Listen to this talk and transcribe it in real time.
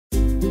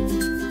Hi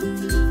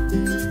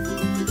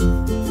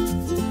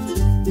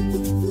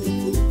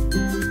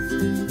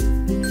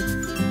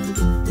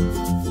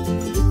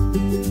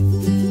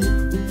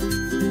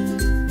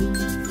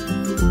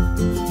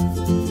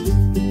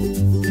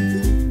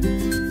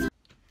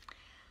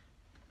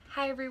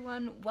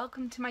everyone,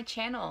 welcome to my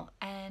channel,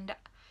 and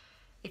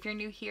if you're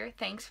new here,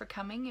 thanks for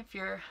coming. If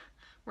you're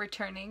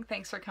returning,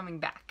 thanks for coming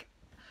back.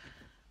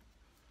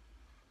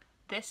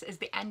 This is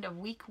the end of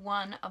week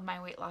 1 of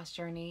my weight loss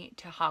journey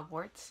to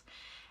Hogwarts,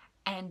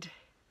 and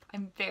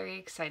I'm very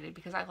excited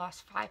because I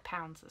lost 5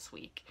 pounds this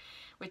week,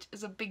 which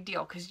is a big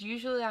deal because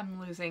usually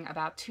I'm losing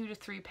about 2 to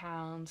 3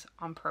 pounds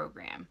on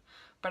program,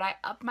 but I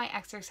upped my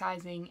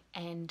exercising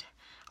and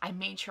I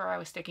made sure I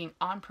was sticking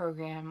on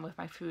program with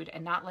my food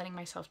and not letting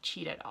myself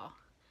cheat at all,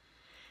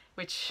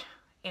 which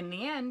in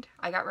the end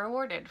I got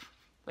rewarded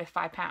with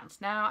 5 pounds.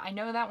 Now I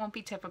know that won't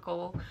be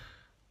typical,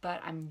 but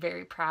I'm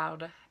very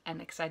proud and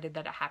excited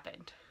that it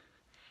happened.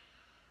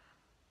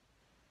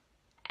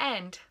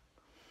 And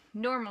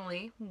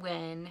normally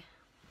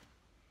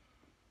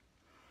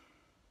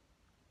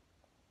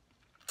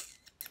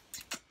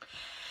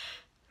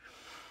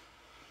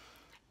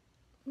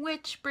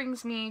which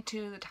brings me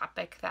to the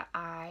topic that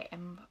I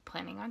am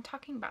planning on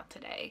talking about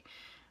today,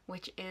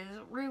 which is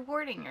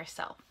rewarding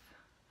yourself.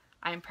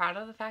 I'm proud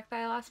of the fact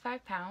that I lost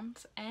 5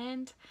 pounds,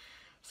 and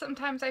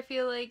sometimes I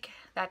feel like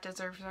that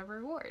deserves a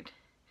reward.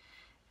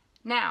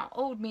 Now,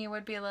 old me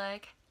would be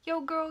like,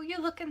 yo girl, you're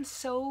looking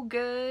so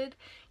good.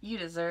 You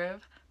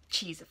deserve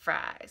cheese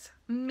fries,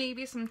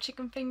 maybe some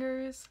chicken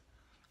fingers,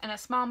 and a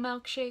small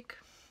milkshake,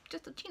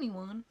 just a teeny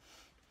one,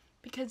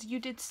 because you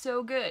did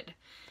so good.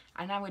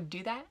 And I would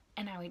do that,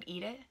 and I would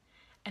eat it,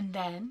 and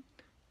then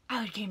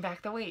I would gain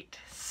back the weight.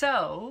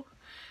 So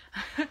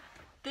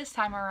this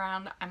time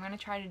around, I'm going to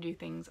try to do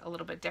things a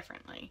little bit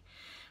differently.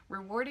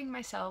 Rewarding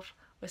myself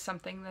with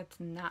something that's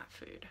not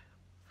food.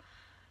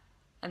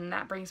 And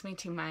that brings me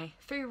to my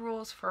 3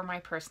 rules for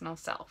my personal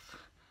self.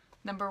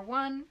 Number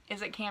 1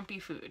 is it can't be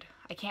food.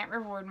 I can't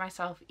reward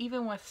myself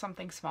even with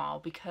something small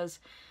because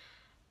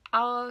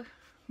I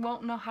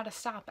won't know how to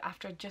stop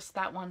after just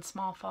that one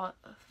small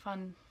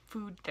fun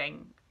food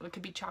thing. It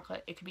could be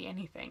chocolate, it could be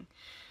anything,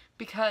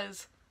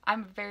 because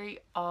I'm a very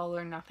all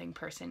or nothing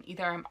person.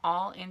 Either I'm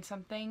all in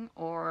something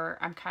or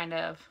I'm kind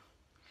of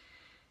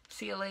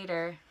see you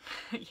later,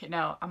 you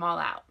know, I'm all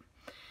out.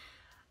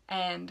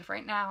 And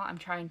right now I'm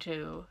trying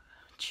to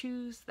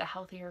choose the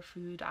healthier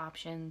food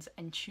options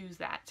and choose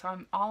that. So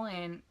I'm all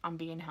in on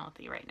being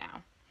healthy right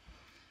now.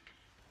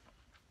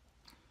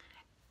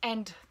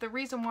 And the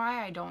reason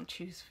why I don't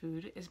choose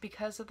food is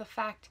because of the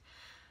fact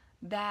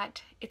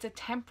that it's a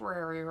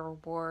temporary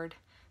reward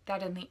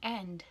that in the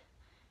end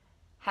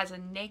has a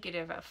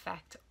negative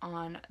effect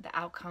on the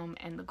outcome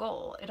and the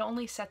goal. It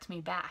only sets me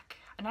back,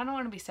 and I don't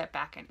want to be set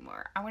back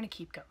anymore. I want to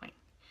keep going.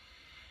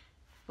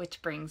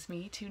 Which brings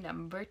me to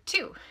number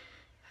 2.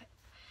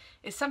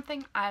 Is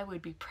something I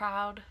would be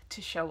proud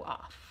to show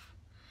off.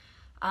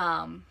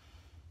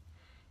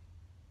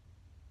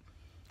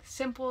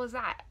 Simple as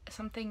that.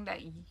 Something that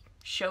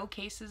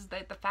showcases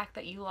that the fact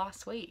that you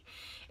lost weight.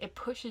 It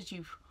pushes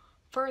you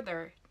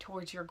further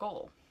towards your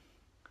goal.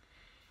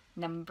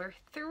 Number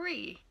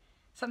 3,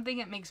 something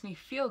that makes me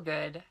feel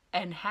good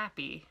and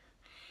happy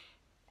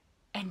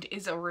and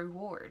is a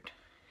reward.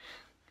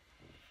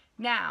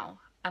 Now,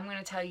 I'm going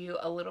to tell you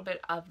a little bit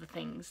of the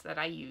things that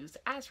I use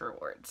as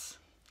rewards.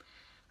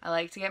 I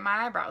like to get my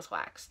eyebrows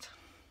waxed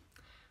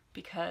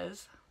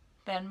because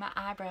then my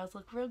eyebrows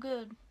look real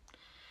good.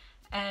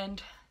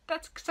 And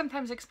that's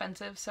sometimes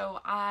expensive,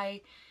 so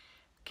I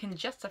can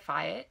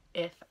justify it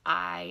if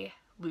I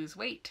lose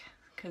weight,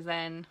 because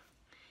then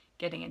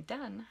getting it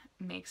done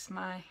makes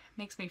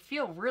me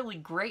feel really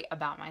great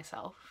about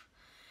myself,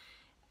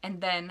 and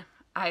then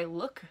I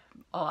look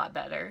a lot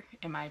better,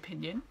 in my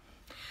opinion.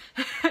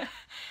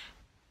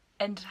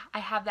 And I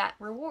have that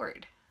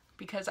reward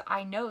because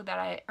I know that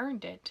I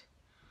earned it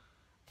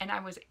and I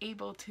was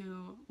able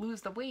to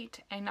lose the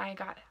weight and I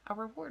got a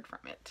reward from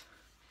it.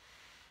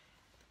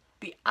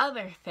 The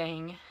other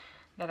thing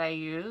that I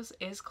use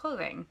is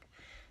clothing.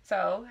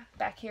 So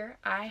back here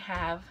I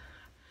have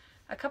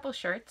a couple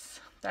shirts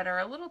that are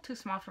a little too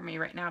small for me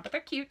right now, but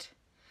they're cute.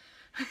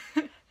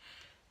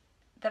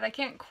 That I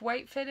can't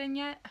quite fit in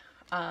yet.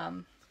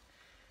 They're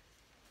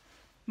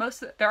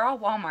all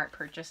Walmart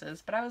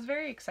purchases, but I was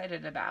very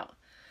excited about.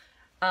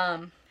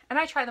 And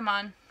I try them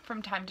on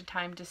from time to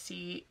time to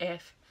see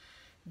if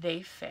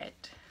they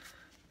fit.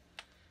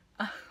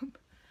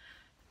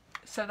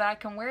 So that I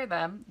can wear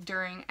them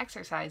during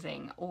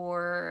exercising,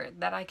 or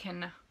that I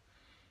can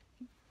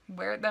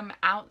wear them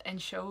out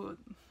and show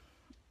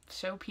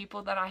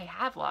people that I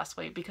have lost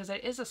weight, because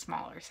it is a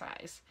smaller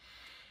size.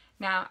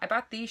 Now, I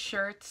bought these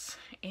shirts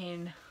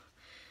in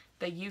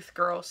the youth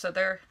girl, so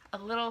they're a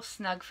little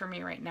snug for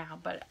me right now,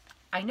 but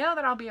I know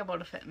that I'll be able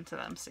to fit into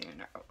them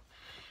soon.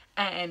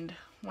 And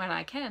when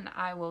I can,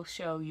 I will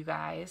show you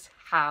guys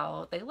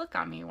how they look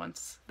on me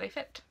once they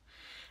fit.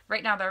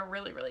 Right now they're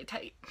really, really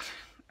tight.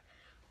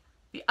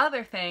 The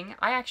other thing,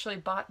 I actually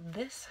bought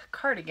this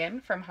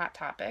cardigan from Hot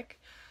Topic.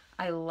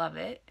 I love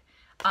it.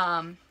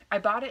 I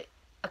bought it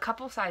a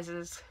couple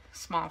sizes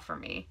small for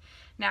me.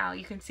 Now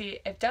you can see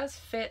it does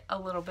fit a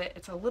little bit.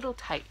 It's a little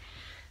tight.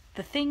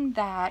 The thing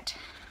that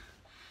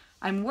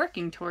I'm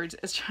working towards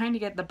is trying to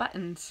get the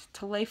buttons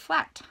to lay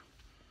flat.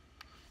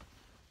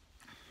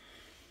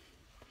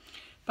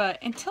 But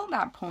until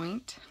that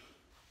point,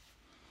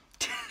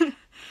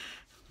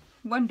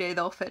 one day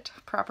they'll fit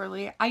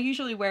properly. I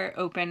usually wear it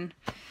open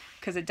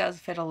because it does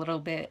fit a little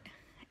bit,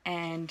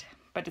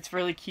 but it's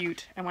really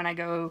cute. And when I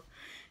go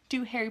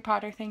do Harry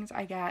Potter things,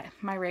 I got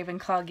my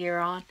Ravenclaw gear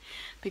on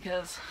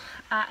because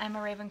I am a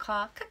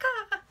Ravenclaw.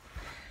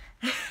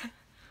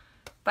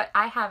 But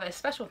I have a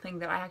special thing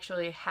that I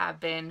actually have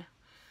been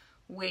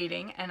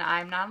waiting, and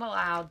I'm not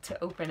allowed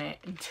to open it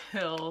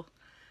until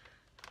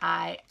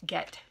I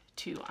get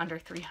to under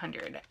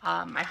 300.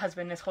 My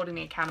husband is holding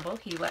me accountable.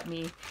 He let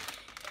me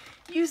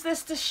use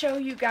this to show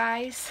you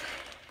guys.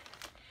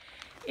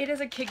 It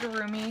is a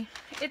kigurumi.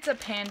 It's a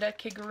panda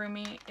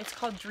kigurumi. It's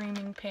called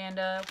Dreaming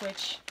Panda,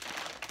 which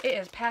it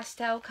is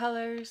pastel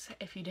colors.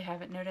 If you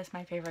haven't noticed,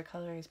 my favorite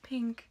color is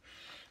pink.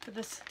 But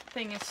this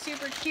thing is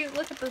super cute.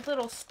 Look at the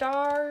little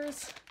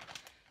stars.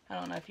 I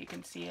don't know if you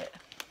can see it,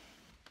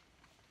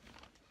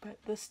 but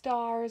the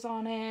stars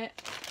on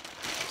it,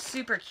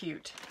 super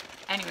cute.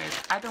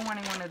 Anyways, I've been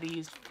wanting one of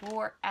these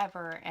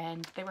forever,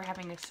 and they were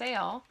having a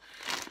sale,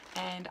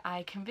 and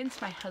I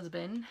convinced my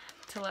husband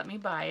to let me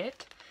buy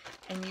it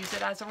and use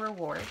it as a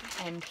reward,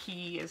 and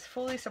he is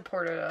fully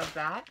supportive of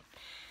that.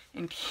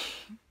 And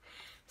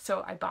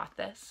so I bought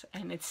this,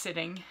 and it's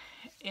sitting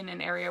in an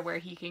area where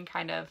he can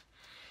kind of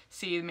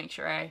see, make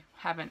sure I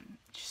haven't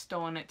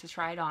stolen it to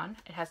try it on.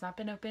 It has not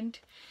been opened,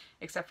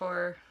 except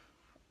for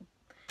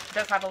it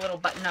does have a little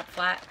button up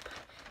flap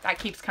that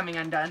keeps coming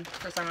undone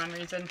for some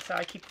reason, so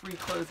I keep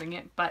reclosing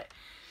it, but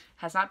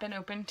has not been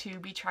opened to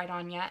be tried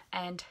on yet.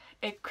 And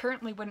it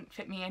currently wouldn't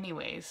fit me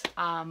anyways,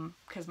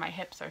 because my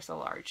hips are so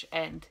large,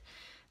 and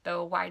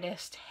the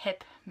widest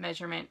hip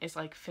measurement is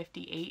like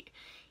 58,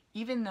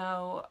 even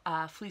though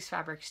fleece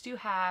fabrics do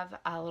have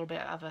a little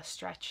bit of a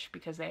stretch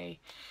because they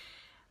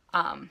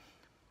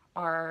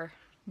are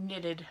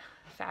knitted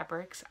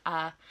fabrics.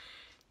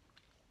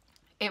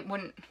 It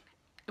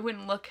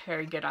wouldn't look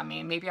very good on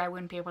me. Maybe I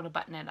wouldn't be able to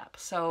button it up.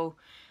 So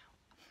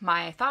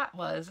my thought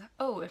was,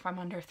 oh, if I'm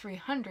under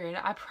 300,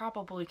 I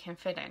probably can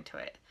fit into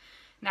it.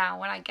 Now,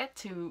 when I get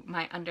to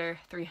my under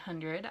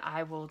 300,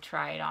 I will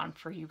try it on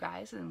for you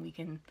guys, and we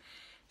can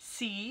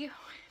see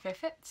if it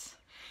fits.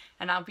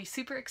 And I'll be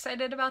super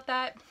excited about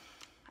that.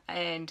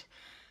 And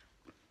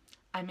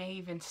I may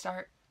even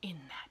start in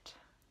that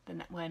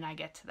when I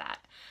get to that.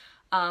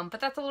 But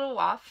that's a little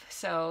off,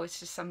 so it's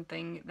just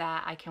something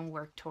that I can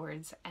work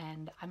towards,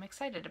 and I'm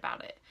excited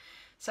about it.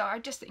 So I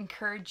just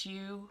encourage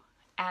you,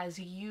 as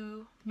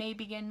you may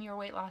begin your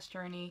weight loss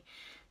journey,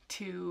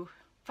 to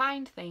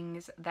find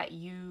things that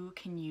you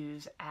can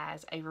use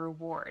as a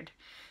reward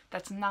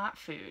that's not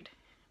food,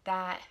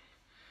 that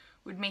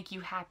would make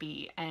you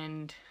happy,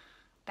 and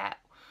that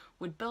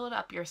would build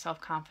up your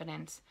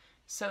self-confidence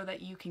so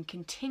that you can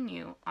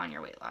continue on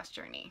your weight loss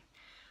journey.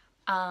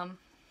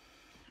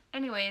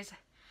 Anyways,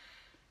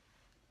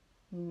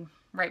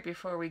 right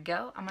before we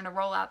go, I'm going to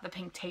roll out the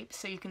pink tape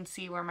so you can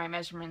see where my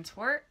measurements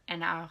were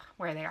and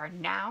where they are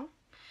now.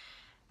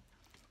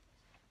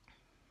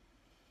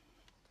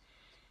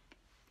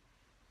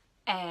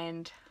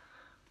 And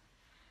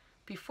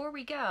before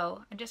we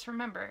go, and just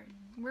remember,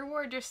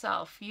 reward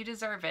yourself. You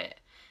deserve it,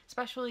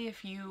 especially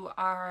if you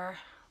are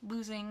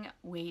losing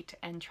weight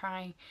and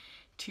trying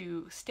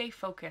to stay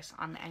focused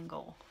on the end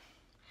goal.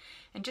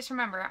 And just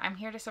remember, I'm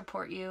here to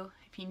support you.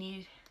 If you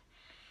need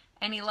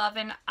any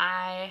loving,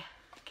 I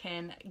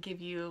can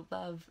give you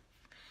love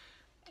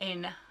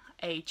in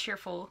a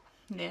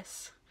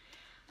cheerfulness,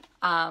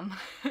 and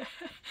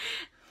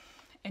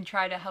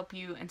try to help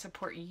you and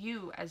support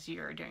you as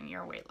you're doing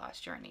your weight loss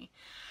journey.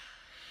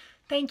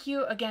 Thank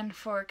you again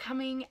for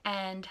coming,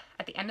 and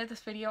at the end of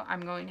this video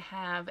I'm going to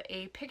have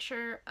a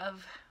picture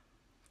of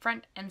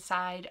front and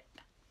side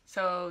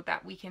so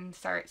that we can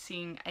start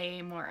seeing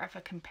a more of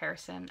a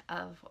comparison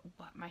of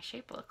what my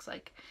shape looks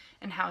like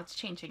and how it's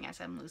changing as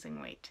I'm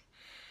losing weight.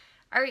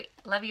 Alright,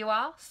 love you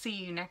all. See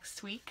you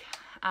next week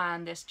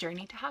on this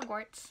journey to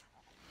Hogwarts.